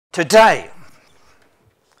Today,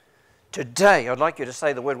 I'd like you to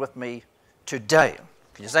say the word with me, today.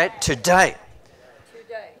 Can you say it? Today.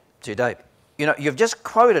 Today. You know, you've just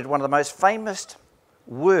quoted one of the most famous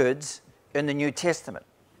words in the New Testament.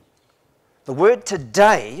 The word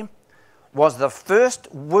today was the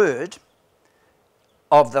first word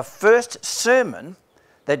of the first sermon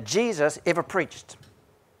that Jesus ever preached.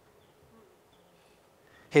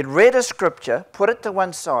 He'd read a scripture, put it to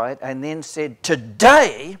one side, and then said,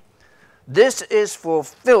 today, this is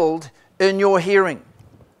fulfilled in your hearing.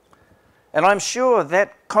 And I'm sure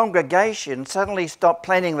that congregation suddenly stopped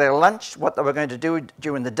planning their lunch, what they were going to do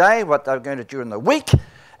during the day, what they were going to do during the week,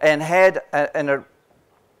 and had an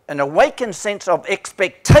awakened sense of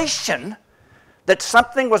expectation that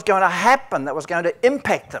something was going to happen that was going to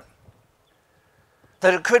impact them.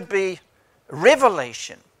 That it could be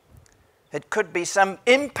revelation. It could be some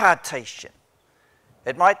impartation.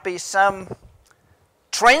 It might be some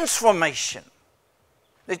transformation.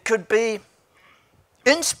 It could be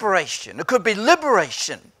inspiration. It could be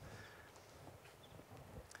liberation.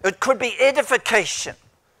 It could be edification.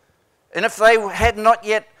 And if they had not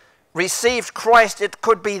yet received Christ, it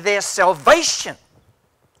could be their salvation.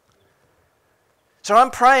 So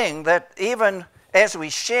I'm praying that even as we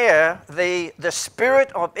share, the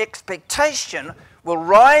spirit of expectation will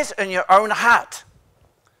rise in your own heart.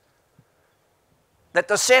 That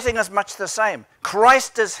the setting is much the same.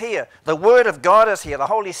 Christ is here. The Word of God is here. The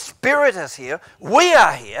Holy Spirit is here. We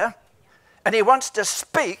are here. And He wants to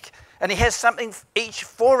speak, and He has something each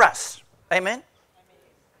for us. Amen?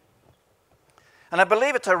 And I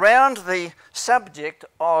believe it's around the subject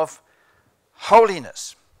of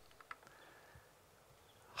holiness.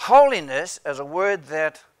 Holiness is a word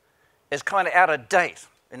that is kind of out of date.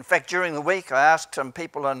 In fact, during the week, I asked some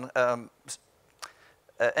people in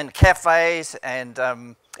cafes and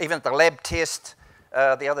even at the lab test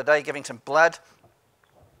the other day, giving some blood,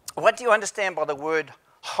 what do you understand by the word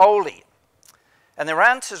holy? And their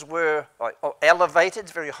answers were like, elevated,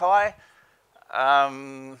 very high,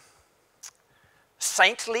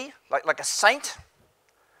 saintly, like a saint.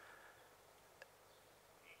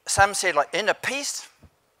 Some said like inner peace.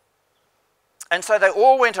 And so they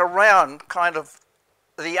all went around kind of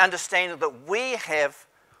the understanding that we have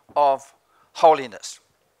of holiness.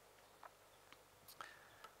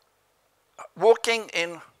 Walking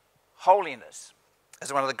in holiness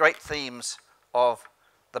is one of the great themes of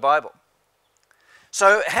the Bible.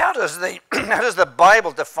 So how does the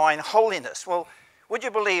Bible define holiness? Well, would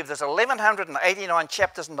you believe there's 1,189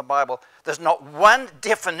 chapters in the Bible, there's not one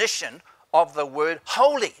definition of the word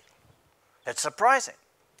holy. It's surprising.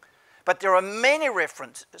 But there are many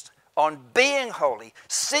references on being holy,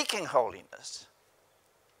 seeking holiness,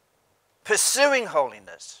 pursuing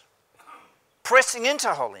holiness, pressing into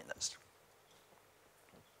holiness.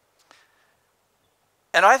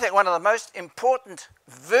 And I think one of the most important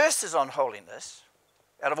verses on holiness,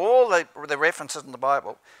 out of all the references in the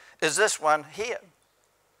Bible, is this one here.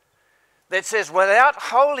 That says, without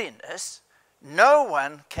holiness, no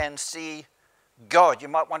one can see God. You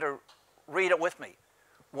might want to read it with me.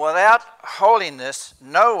 Without holiness,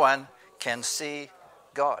 no one can see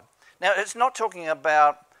God. Now, it's not talking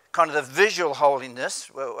about kind of the visual holiness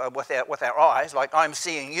with our eyes, like I'm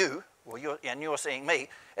seeing you, and you're seeing me.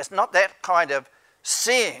 It's not that kind of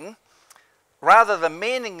seeing. Rather, the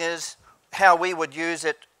meaning is how we would use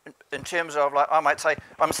it in terms of, like I might say,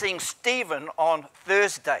 I'm seeing Stephen on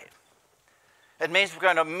Thursday. It means we're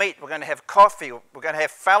going to meet, we're going to have coffee, we're going to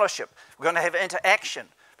have fellowship, we're going to have interaction.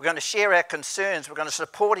 We're going to share our concerns. We're going to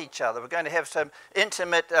support each other. We're going to have some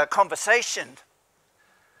intimate conversation.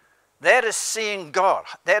 That is seeing God.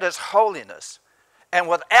 That is holiness. And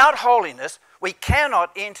without holiness, we cannot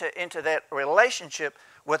enter into that relationship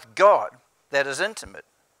with God that is intimate,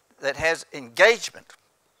 that has engagement.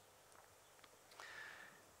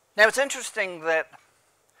 Now, it's interesting that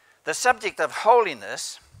the subject of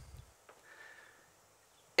holiness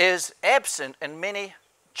is absent in many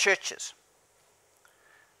churches.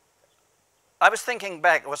 I was thinking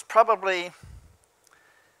back, it was probably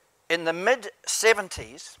in the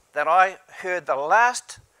mid-70s that I heard the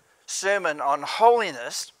last sermon on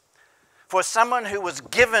holiness for someone who was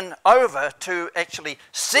given over to actually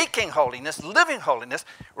seeking holiness, living holiness,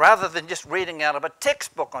 rather than just reading out of a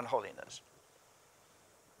textbook on holiness.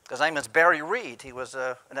 His name is Barry Reed. He was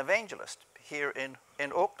an evangelist here in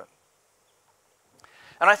Auckland.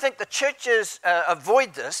 And I think the churches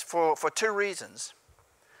avoid this for two reasons.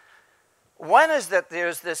 One is that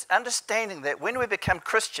there's this understanding that when we become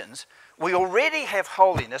Christians, we already have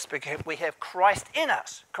holiness because we have Christ in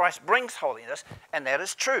us. Christ brings holiness, and that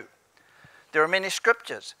is true. There are many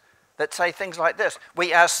scriptures that say things like this.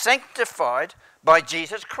 We are sanctified by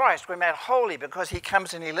Jesus Christ. We're made holy because he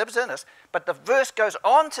comes and he lives in us. But the verse goes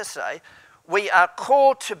on to say, we are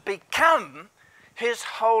called to become his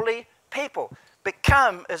holy people.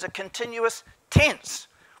 Become is a continuous tense.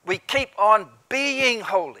 We keep on being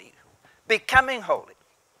holy, becoming holy.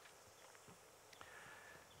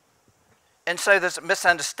 And so there's a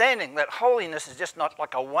misunderstanding that holiness is just not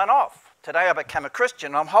like a one-off. Today I become a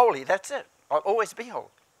Christian, I'm holy, that's it. I'll always be holy.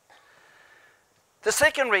 The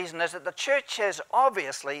second reason is that the church has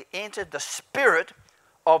obviously entered the spirit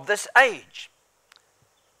of this age.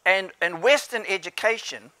 And Western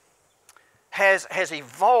education has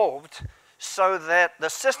evolved so that the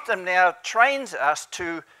system now trains us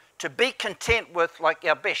to be content with like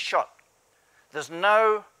our best shot. There's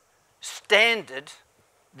no standard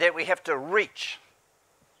that we have to reach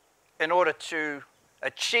in order to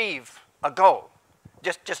achieve a goal.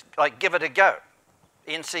 Just like give it a go.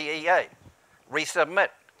 NCEA. Resubmit,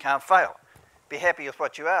 can't fail. Be happy with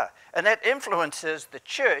what you are. And that influences the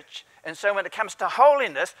church. And so when it comes to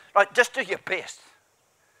holiness, like just do your best.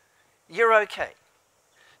 You're okay.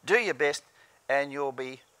 Do your best and you'll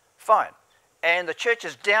be fine. And the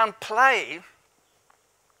churches downplay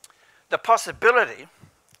the possibility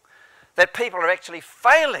that people are actually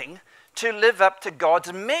failing to live up to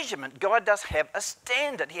God's measurement. God does have a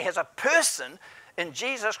standard. He has a person in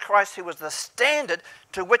Jesus Christ who was the standard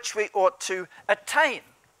to which we ought to attain.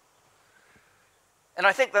 And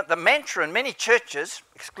I think that the mantra in many churches,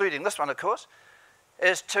 excluding this one of course,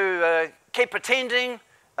 is to keep pretending,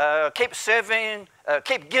 keep serving,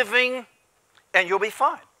 keep giving, and you'll be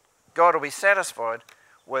fine. God will be satisfied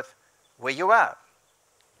with where you are.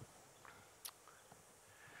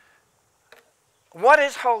 What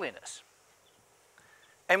is holiness?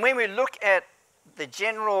 And when we look at the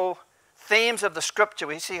general themes of the scripture,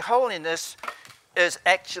 we see holiness is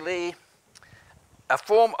actually a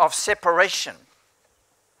form of separation.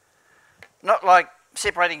 Not like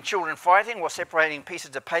separating children fighting or separating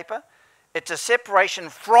pieces of paper. It's a separation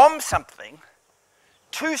from something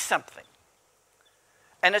to something.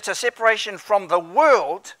 And it's a separation from the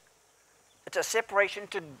world. It's a separation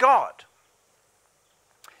to God.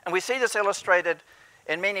 And we see this illustrated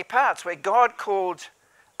in many parts where God called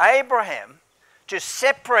Abraham to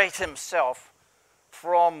separate himself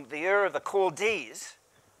from the Ur of the Chaldees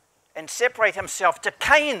and separate himself to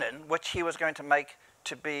Canaan, which he was going to make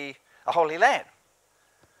to be a holy land.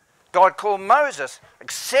 God called Moses,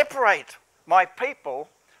 separate my people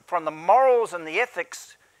from the morals and the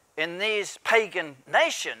ethics in these pagan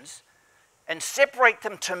nations and separate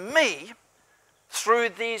them to me through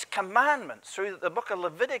these commandments, through the book of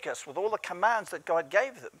Leviticus with all the commands that God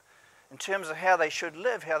gave them in terms of how they should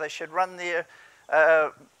live, how they should run their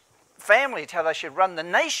families, how they should run the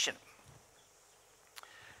nation.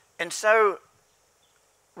 And so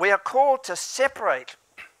we are called to separate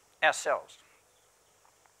ourselves.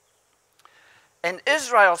 And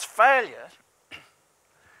Israel's failure,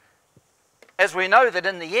 as we know that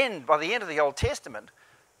in the end, by the end of the Old Testament,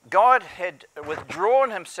 God had withdrawn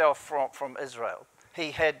himself from Israel. He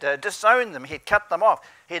had disowned them. He had cut them off.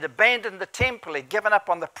 He had abandoned the temple. He had given up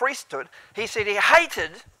on the priesthood. He said he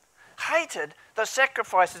hated the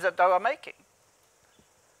sacrifices that they were making.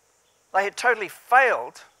 They had totally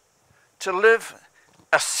failed to live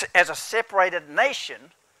as a separated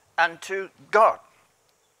nation unto God.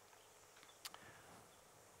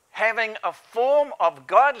 Having a form of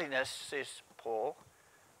godliness, says Paul,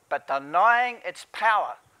 but denying its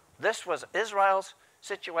power. This was Israel's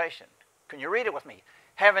situation. Can you read it with me?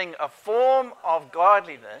 Having a form of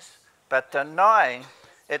godliness, but denying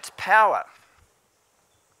its power.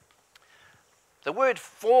 The word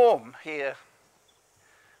form here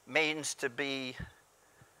means to be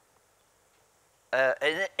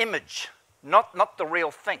an image, not the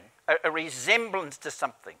real thing, a resemblance to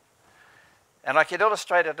something. And I could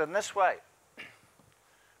illustrate it in this way.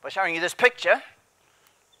 By showing you this picture,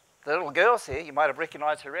 the little girl's here, you might have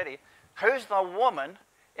recognized her already. Who's the woman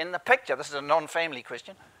in the picture? This is a non-family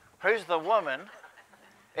question. Who's the woman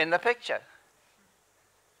in the picture?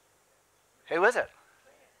 Who is it?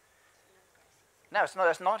 No,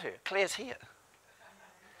 it's not her. Claire's here.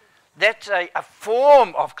 That's a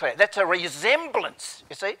form of Claire. That's a resemblance,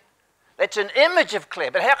 you see. That's an image of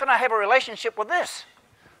Claire. But how can I have a relationship with this?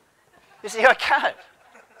 You see, I can't.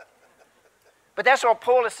 But that's what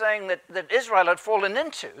Paul is saying that Israel had fallen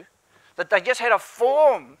into, that they just had a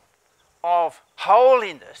form of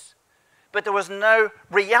holiness, but there was no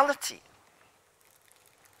reality.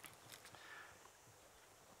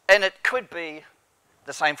 And it could be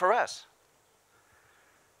the same for us.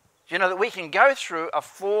 You know, that we can go through a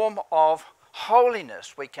form of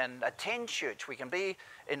holiness. We can attend church. We can be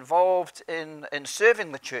involved in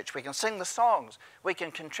serving the church. We can sing the songs. We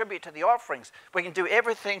can contribute to the offerings. We can do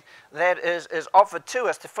everything that is offered to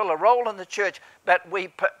us to fill a role in the church, but we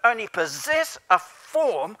only possess a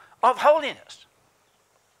form of holiness.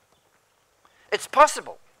 It's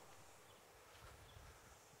possible.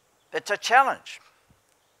 It's a challenge.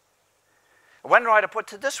 One writer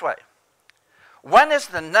puts it this way: one is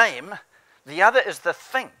the name, the other is the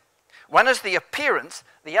thing. One is the appearance,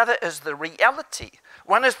 the other is the reality.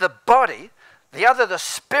 One is the body, the other the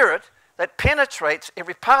spirit that penetrates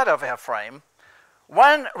every part of our frame.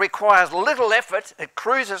 One requires little effort, it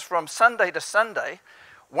cruises from Sunday to Sunday.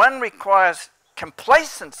 One requires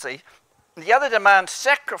complacency, the other demands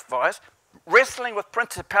sacrifice, wrestling with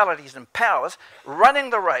principalities and powers, running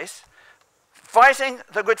the race, fighting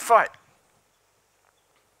the good fight.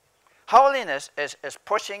 Holiness is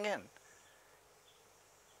pushing in.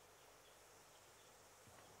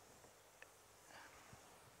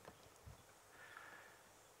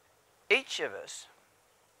 Each of us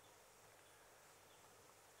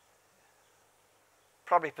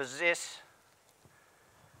probably possess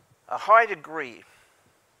a high degree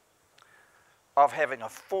of having a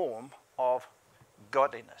form of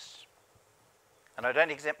godliness. And I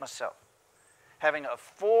don't exempt myself. Having a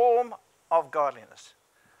form of godliness,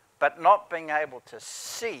 but not being able to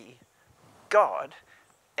see God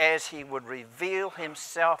as he would reveal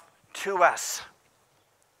himself to us.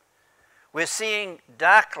 We're seeing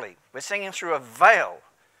darkly. We're seeing through a veil.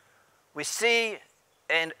 We see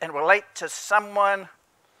and relate to someone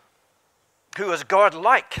who is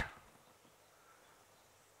God-like.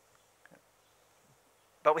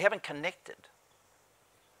 But we haven't connected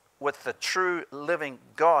with the true living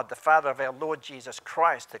God, the Father of our Lord Jesus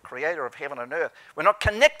Christ, the creator of heaven and earth. We're not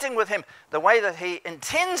connecting with him the way that he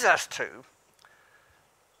intends us to,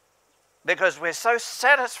 because we're so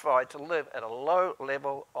satisfied to live at a low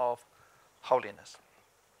level of holiness.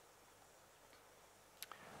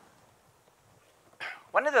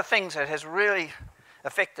 One of the things that has really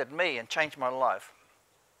affected me and changed my life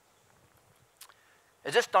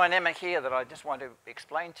is this dynamic here that I just want to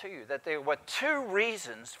explain to you, that there were two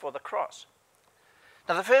reasons for the cross.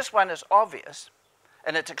 Now the first one is obvious,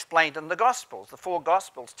 and it's explained in the Gospels. The 4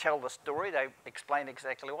 Gospels tell the story. They explain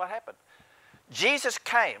exactly what happened. Jesus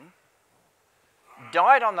came,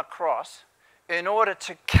 died on the cross in order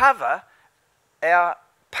to cover our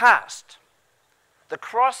past. The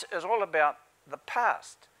cross is all about the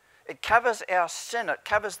past. It covers our sin. It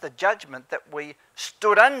covers the judgment that we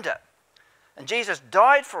stood under. And Jesus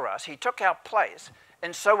died for us. He took our place.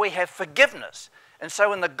 And so we have forgiveness. And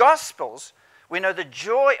so in the Gospels, we know the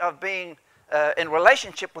joy of being in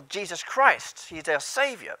relationship with Jesus Christ. He's our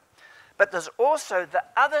Savior. But there's also the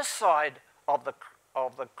other side of the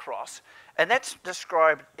cross. And that's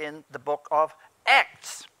described in the book of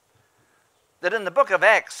Acts. That in the book of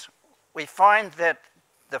Acts, we find that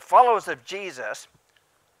the followers of Jesus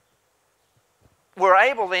were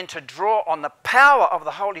able then to draw on the power of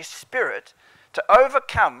the Holy Spirit to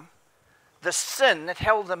overcome the sin that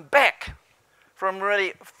held them back from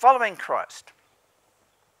really following Christ.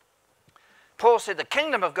 Paul said the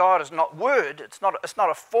kingdom of God is not word, it's not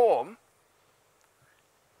a form,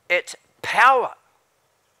 it's power.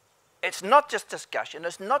 It's not just discussion,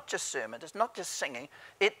 it's not just sermon, it's not just singing.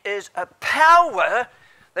 It is a power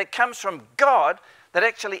that comes from God that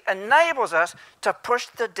actually enables us to push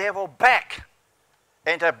the devil back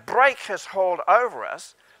and to break his hold over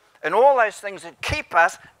us and all those things that keep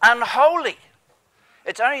us unholy.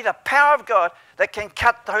 It's only the power of God that can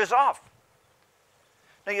cut those off.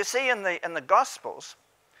 Now you see in the Gospels,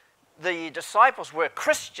 the disciples were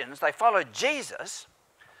Christians, they followed Jesus,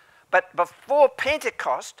 but before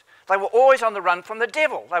Pentecost, they were always on the run from the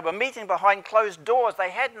devil. They were meeting behind closed doors.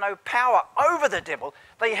 They had no power over the devil.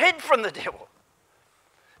 They hid from the devil.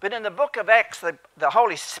 But in the book of Acts, the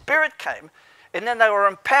Holy Spirit came, and then they were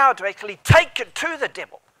empowered to actually take it to the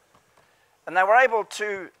devil. And they were able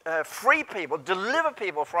to free people, deliver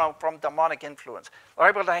people from demonic influence. They were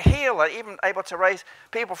able to heal, they were even able to raise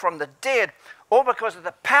people from the dead, all because of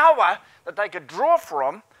the power that they could draw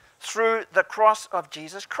from through the cross of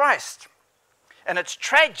Jesus Christ. And it's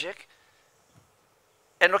tragic,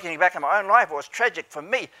 and looking back at my own life, it was tragic for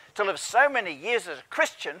me to live so many years as a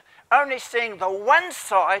Christian only seeing the one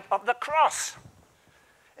side of the cross.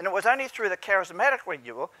 And it was only through the charismatic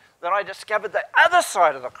renewal that I discovered the other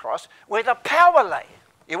side of the cross where the power lay.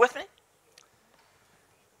 You with me?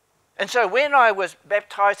 And so when I was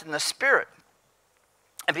baptized in the Spirit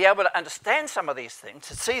and be able to understand some of these things,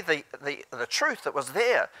 to see the truth that was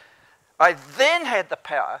there, I then had the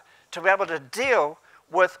power to be able to deal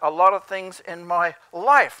with a lot of things in my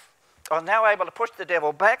life. I was now able to push the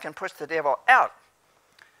devil back and push the devil out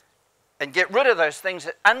and get rid of those things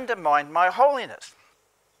that undermine my holiness.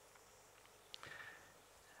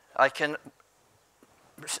 I can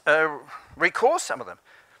recall some of them.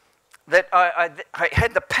 That I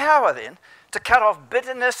had the power then to cut off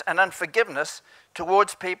bitterness and unforgiveness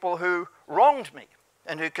towards people who wronged me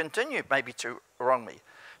and who continue maybe to wrong me.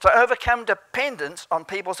 To overcome dependence on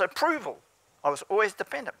people's approval. I was always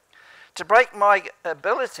dependent. To break my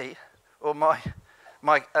ability or my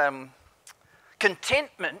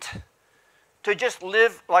contentment to just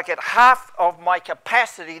live like at half of my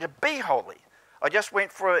capacity to be holy. I just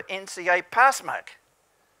went for an NCA pass mark.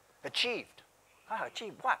 Achieved. Oh,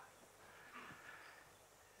 achieved what?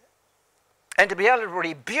 And to be able to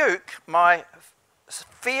rebuke my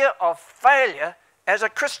fear of failure as a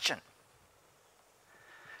Christian.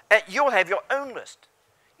 And you'll have your own list.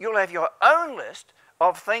 You'll have your own list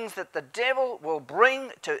of things that the devil will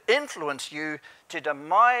bring to influence you to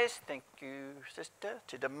demise, thank you, sister,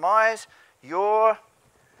 to demise your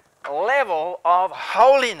level of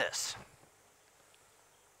holiness.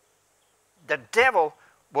 The devil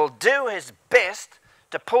will do his best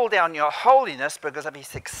to pull down your holiness, because if he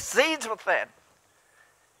succeeds with that,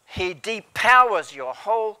 he depowers your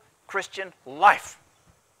whole Christian life.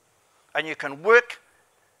 And you can work,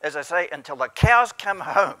 as I say, until the cows come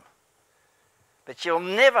home. But you'll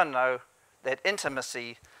never know that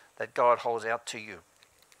intimacy that God holds out to you.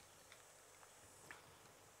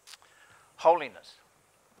 Holiness.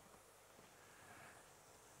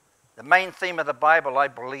 The main theme of the Bible, I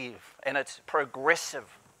believe, and it's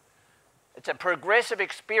progressive. It's a progressive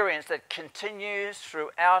experience that continues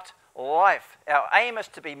throughout life. Our aim is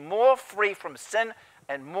to be more free from sin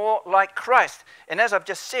and more like Christ. And as I've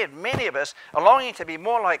just said, many of us are longing to be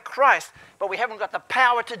more like Christ, but we haven't got the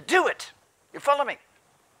power to do it. You follow me?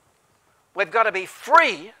 We've got to be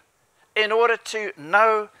free in order to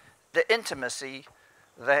know the intimacy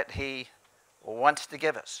that he wants to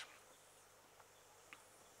give us.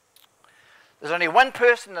 There's only one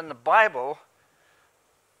person in the Bible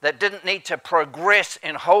that didn't need to progress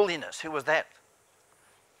in holiness. Who was that?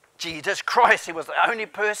 Jesus Christ. He was the only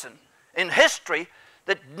person in history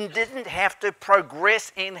that didn't have to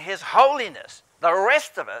progress in his holiness. The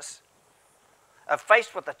rest of us are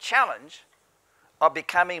faced with the challenge of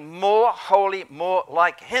becoming more holy, more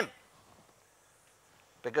like him.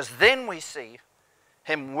 Because then we see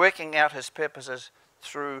him working out his purposes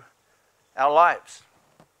through our lives.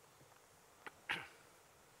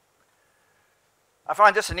 I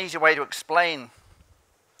find this an easy way to explain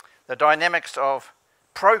the dynamics of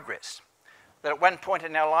progress. That at one point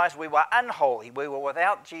in our lives we were unholy, we were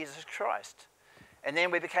without Jesus Christ. And then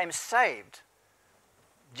we became saved.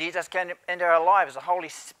 Jesus came into our lives, the Holy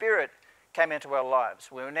Spirit came into our lives.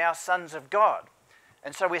 We were now sons of God.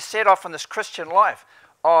 And so we set off on this Christian life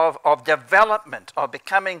of development, of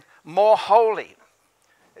becoming more holy.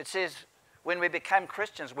 It says when we become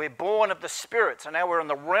Christians, we're born of the Spirit. So now we're in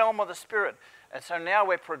the realm of the Spirit. And so now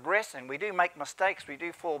we're progressing. We do make mistakes. We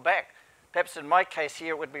do fall back. Perhaps in my case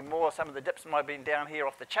here, it would be more, some of the dips might have been down here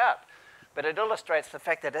off the chart. But it illustrates the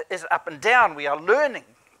fact that it is up and down. We are learning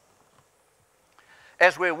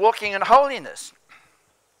as we're walking in holiness.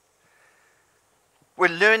 We're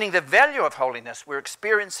learning the value of holiness. We're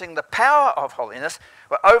experiencing the power of holiness.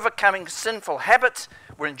 We're overcoming sinful habits.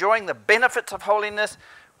 We're enjoying the benefits of holiness.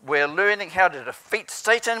 We're learning how to defeat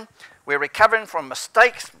Satan. We're recovering from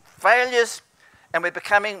mistakes, failures, and we're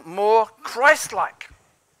becoming more Christ-like.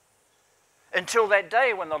 Until that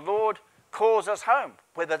day when the Lord calls us home,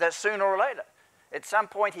 whether that's sooner or later. At some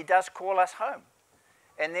point he does call us home.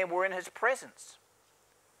 And then we're in his presence.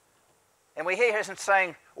 And we hear him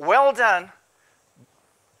saying, well done,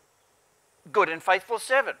 good and faithful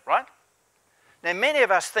servant, right? Now many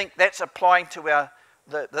of us think that's applying to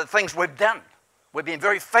the things we've done. We've been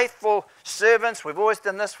very faithful servants. We've always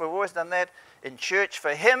done this, we've always done that in church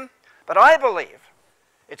for him. But I believe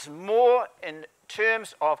it's more in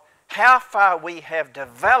terms of how far we have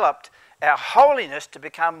developed our holiness to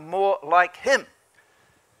become more like him.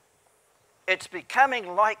 It's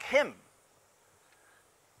becoming like him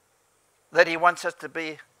that he wants us to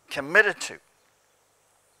be committed to.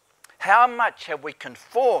 How much have we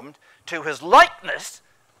conformed to his likeness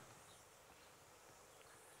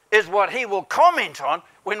is what he will comment on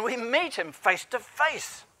when we meet him face to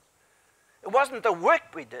face. It wasn't the work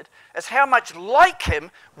we did, it's how much like him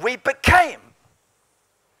we became.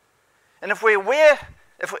 And if we're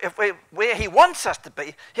where he wants us to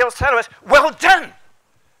be, he'll say to us, well done,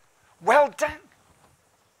 well done.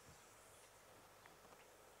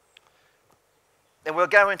 And we'll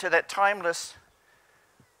go into that timeless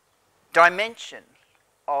dimension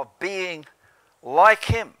of being like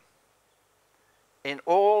him in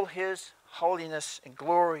all his holiness and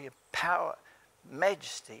glory and power,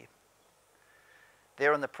 majesty,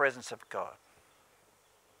 they're in the presence of God.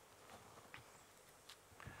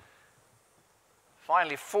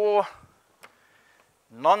 Finally, 4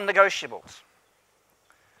 non-negotiables.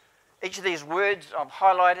 Each of these words I've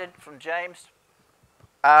highlighted from James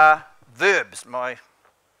are verbs. My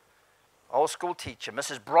old school teacher,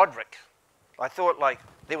 Mrs. Broderick, I thought like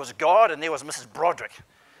there was God and there was Mrs. Broderick,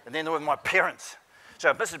 and then there were my parents. So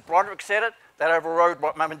if Mrs. Broderick said it, that overrode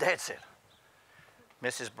what Mum and Dad said.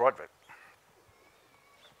 Mrs. Broderick.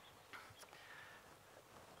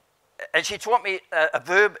 And she taught me a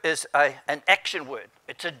verb is an action word.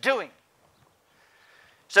 It's a doing.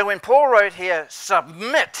 So when Paul wrote here,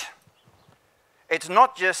 submit, it's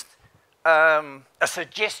not just a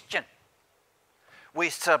suggestion. We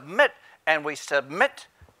submit, and we submit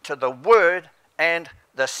to the Word and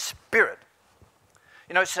the Spirit.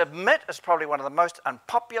 You know, submit is probably one of the most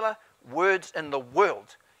unpopular words in the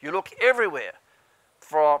world. You look everywhere,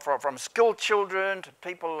 from school children to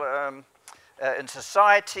people in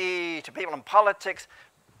society, to people in politics.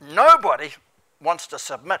 Nobody wants to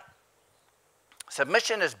submit.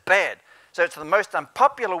 Submission is bad. So it's the most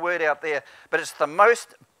unpopular word out there, but it's the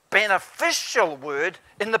most beneficial word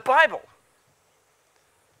in the Bible.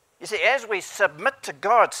 You see, as we submit to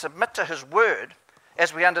God, submit to his word,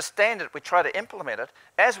 as we understand it, we try to implement it,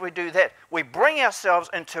 as we do that, we bring ourselves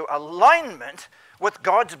into alignment with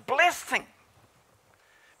God's blessing.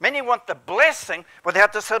 Many want the blessing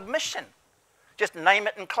without the submission. Just name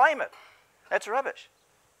it and claim it. That's rubbish.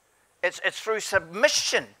 It's through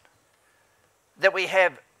submission that we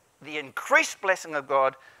have the increased blessing of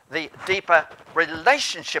God, the deeper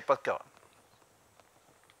relationship with God.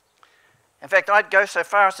 In fact, I'd go so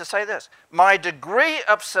far as to say this: my degree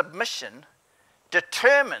of submission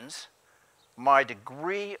determines my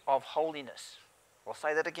degree of holiness. I'll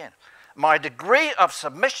say that again. My degree of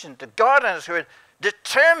submission to God and his word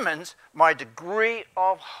determines my degree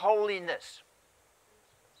of holiness.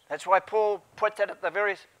 That's why Paul put that at the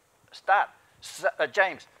very start.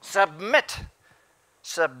 James, submit.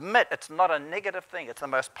 Submit. It's not a negative thing. It's the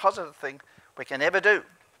most positive thing we can ever do.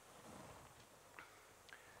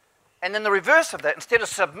 And then the reverse of that, instead of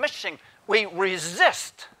submission, we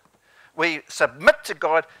resist. We submit to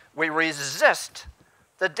God. We resist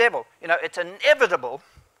the devil. You know, it's inevitable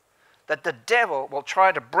that the devil will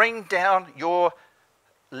try to bring down your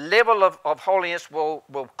level of holiness, will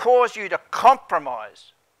cause you to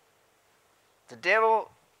compromise. The devil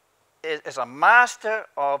is a master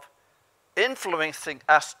of influencing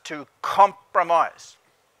us to compromise.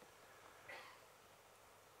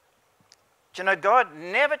 Do you know, God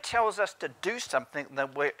never tells us to do something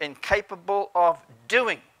that we're incapable of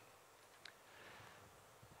doing.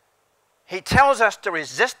 He tells us to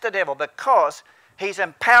resist the devil because he's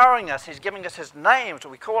empowering us. He's giving us his name. So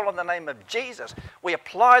we call on the name of Jesus. We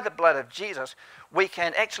apply the blood of Jesus. We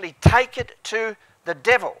can actually take it to the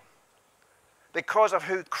devil because of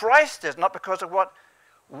who Christ is, not because of what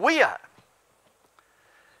we are.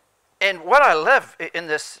 And what I love in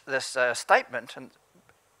this statement,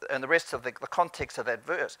 and the rest of the context of that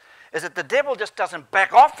verse, is that the devil just doesn't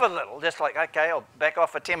back off a little, just like, okay, I'll back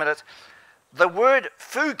off for 10 minutes. The word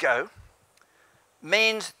fugo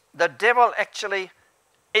means the devil actually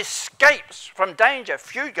escapes from danger.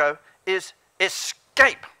 Fugo is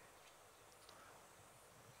escape.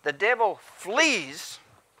 The devil flees.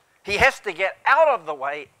 He has to get out of the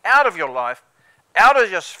way, out of your life, out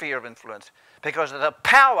of your sphere of influence, because of the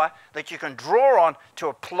power that you can draw on to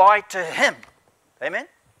apply to him. Amen?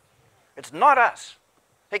 It's not us.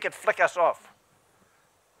 He could flick us off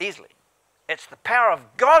easily. It's the power of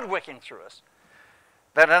God working through us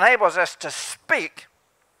that enables us to speak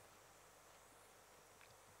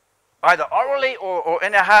either orally or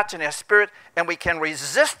in our hearts and our spirit, and we can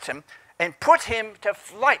resist him and put him to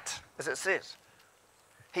flight, as it says.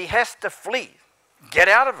 He has to flee. Get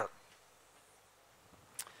out of it.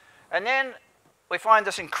 And then we find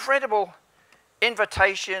this incredible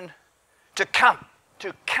invitation to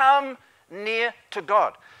come near to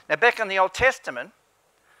God. Now, back in the Old Testament,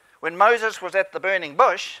 when Moses was at the burning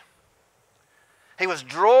bush, he was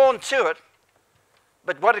drawn to it,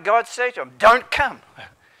 but what did God say to him? Don't come.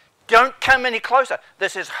 Don't come any closer.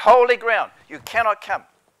 This is holy ground. You cannot come.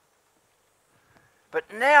 But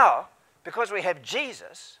now, because we have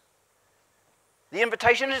Jesus, the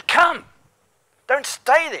invitation is come. Don't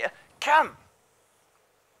stay there. Come.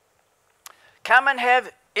 Come and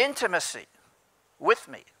have intimacy with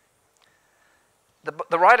me.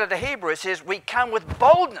 The writer to Hebrews says we come with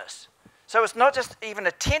boldness. So it's not just even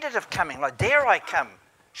a tentative coming, like dare I come?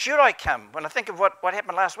 Should I come? When I think of what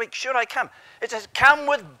happened last week, should I come? It says come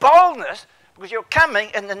with boldness because you're coming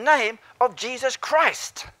in the name of Jesus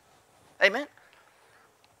Christ. Amen?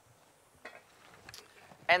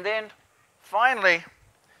 And then finally,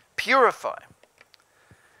 purify.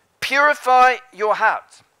 Purify your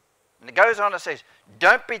hearts. And it goes on and says,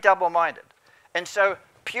 don't be double-minded. And so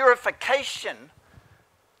purification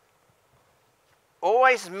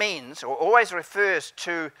always means or always refers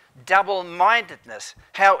to double-mindedness.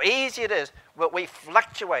 How easy it is, but we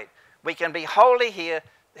fluctuate. We can be holy here,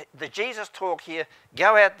 the Jesus talk here,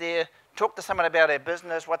 go out there, talk to someone about our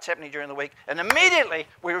business, what's happening during the week, and immediately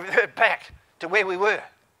we revert back to where we were.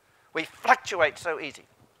 We fluctuate so easy.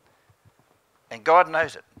 And God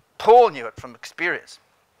knows it. Paul knew it from experience.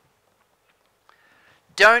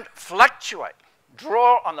 Don't fluctuate.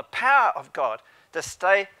 Draw on the power of God to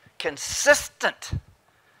stay consistent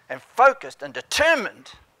and focused and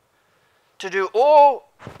determined to do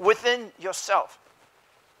all within yourself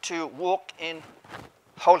to walk in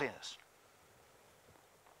holiness.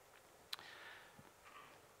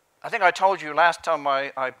 I think I told you last time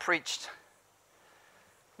I preached,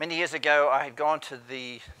 many years ago, I had gone to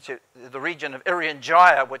the region of Irian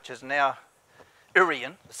Jaya, which is now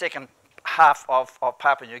Irian, the second half of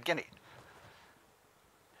Papua New Guinea,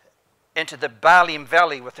 into the Balim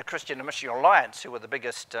Valley with the Christian and Missionary Alliance, who were the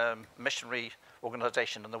biggest missionary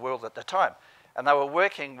organization in the world at the time. And they were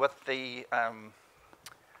working with the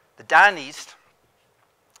Danis,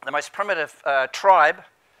 the most primitive tribe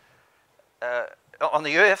on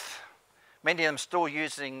the earth, many of them still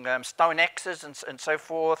using stone axes and so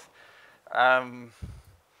forth.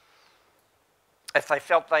 If they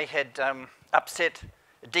felt they had upset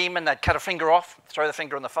a demon, they'd cut a finger off, throw the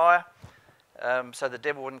finger in the fire, so the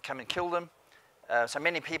devil wouldn't come and kill them. So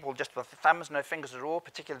many people just with thumbs, no fingers at all,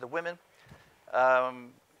 particularly the women.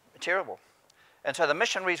 Terrible. And so the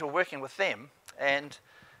missionaries were working with them, and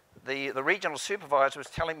the regional supervisor was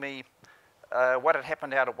telling me what had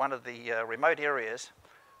happened out at one of the remote areas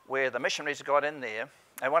where the missionaries got in there,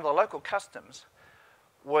 and one of the local customs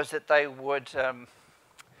was that they would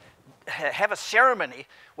have a ceremony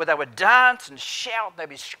where they would dance and shout, they'd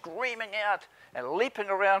be screaming out and leaping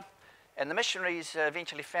around, and the missionaries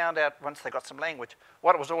eventually found out, once they got some language,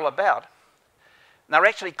 what it was all about. And they were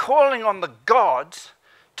actually calling on the gods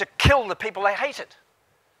to kill the people they hated.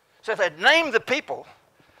 So they'd name the people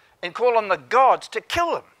and call on the gods to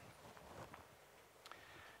kill them.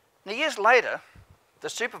 Now, years later, the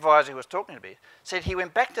supervisor who was talking to me said he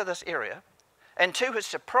went back to this area, and to his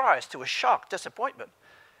surprise, to his shock, disappointment,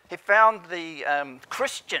 he found the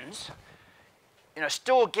Christians,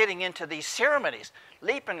 still getting into these ceremonies,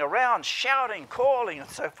 leaping around, shouting, calling, and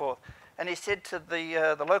so forth. And he said to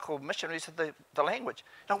the local missionaries of the language,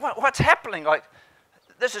 "Now, what's happening? Like,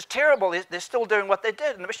 this is terrible. They're still doing what they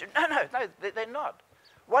did." And the missionaries, no, they're not.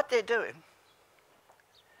 What they're doing,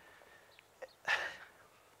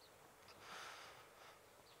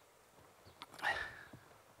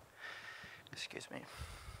 excuse me.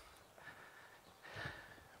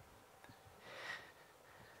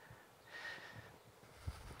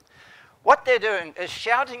 What they're doing is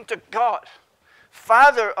shouting to God,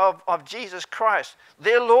 Father of Jesus Christ,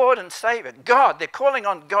 their Lord and Savior, God. They're calling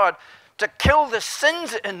on God to kill the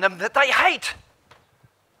sins in them that they hate.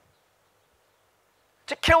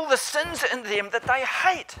 To kill the sins in them that they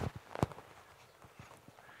hate.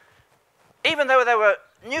 Even though they were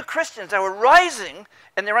new Christians, they were rising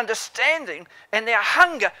in their understanding and their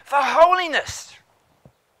hunger for holiness.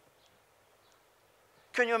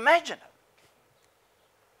 Can you imagine it?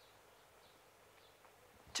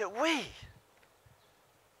 Do we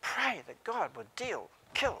pray that God would deal,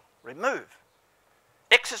 kill, remove,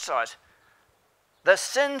 exercise the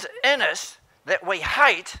sins in us that we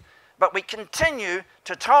hate, but we continue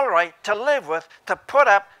to tolerate, to live with, to put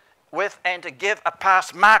up with, and to give a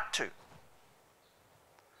pass mark to?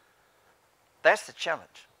 That's the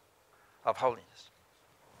challenge of holiness.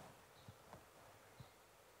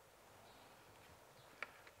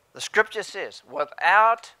 The scripture says,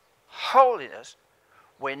 without holiness,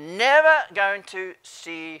 we're never going to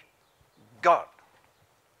see God.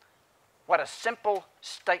 What a simple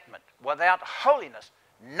statement. Without holiness,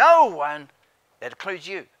 no one, that includes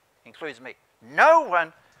you, includes me, no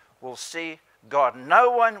one will see God.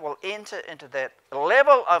 No one will enter into that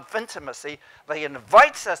level of intimacy that He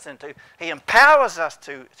invites us into, He empowers us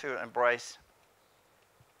to embrace.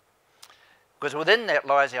 Because within that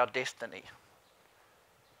lies our destiny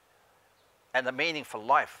and the meaning for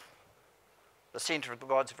life, the center of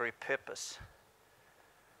God's very purpose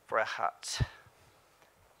for our hearts.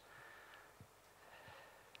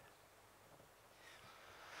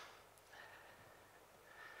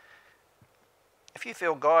 If you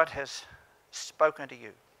feel God has spoken to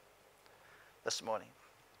you this morning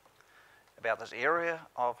about this area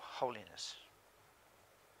of holiness,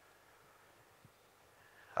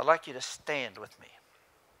 I'd like you to stand with me,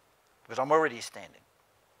 because I'm already standing.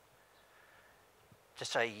 To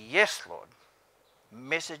say, yes, Lord,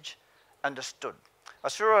 message understood. I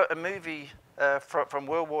saw a movie from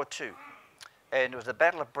World War II, and it was the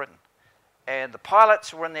Battle of Britain, and the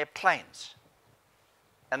pilots were in their planes,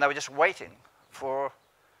 and they were just waiting for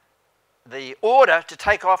the order to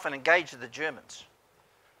take off and engage the Germans,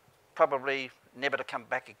 probably never to come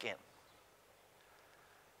back again.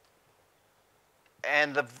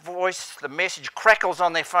 And the voice, the message crackles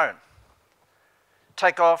on their phone.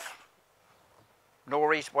 Take off,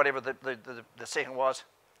 Norris, whatever the second was,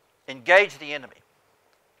 engage the enemy.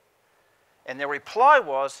 And their reply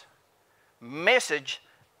was, message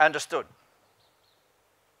understood.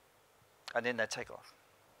 And then they take off.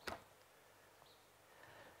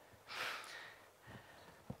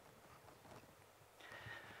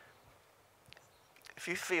 If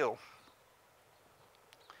you feel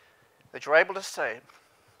that you're able to say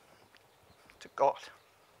to God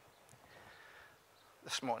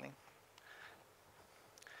this morning,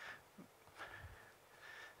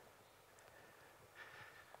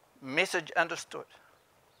 message understood,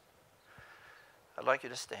 I'd like you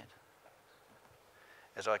to stand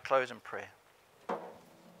as I close in prayer.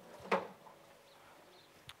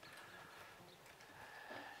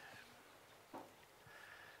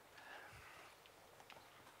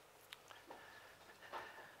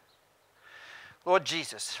 Lord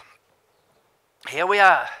Jesus, here we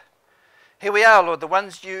are. Here we are, Lord, the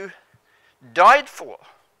ones you died for.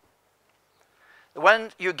 The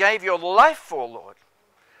ones you gave your life for, Lord.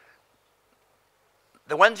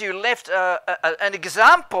 The ones you left an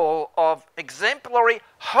example of exemplary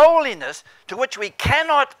holiness to which we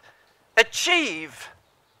cannot achieve.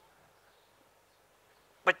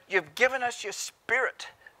 But you've given us your Spirit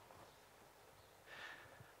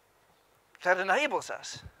that enables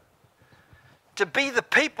us to be the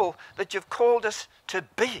people that you've called us to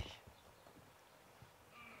be.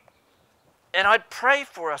 And I pray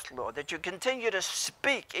for us, Lord, that you continue to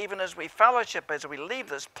speak even as we fellowship, as we leave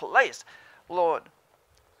this place, Lord.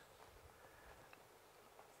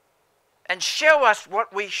 And show us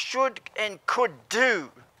what we should and could do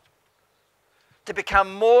to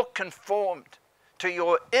become more conformed to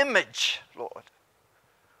your image, Lord.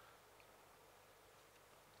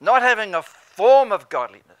 Not having a form of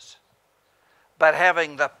godliness, but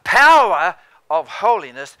having the power of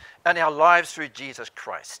holiness in our lives through Jesus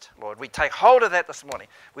Christ, Lord. We take hold of that this morning.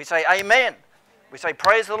 We say amen. We say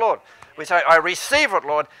praise the Lord. We say I receive it,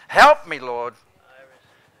 Lord. Help me, Lord.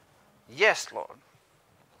 Yes, Lord.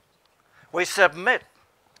 We submit.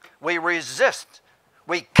 We resist.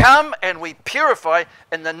 We come and we purify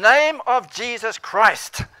in the name of Jesus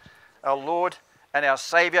Christ, our Lord and our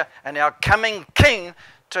Savior and our coming King,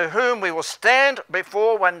 to whom we will stand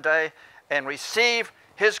before one day and receive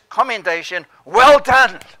his commendation. Well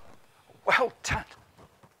done. Well done.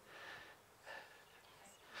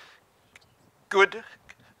 Good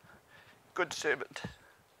servant.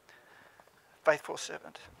 Faithful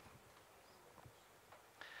servant.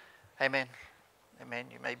 Amen. Amen.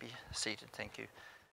 You may be seated. Thank you.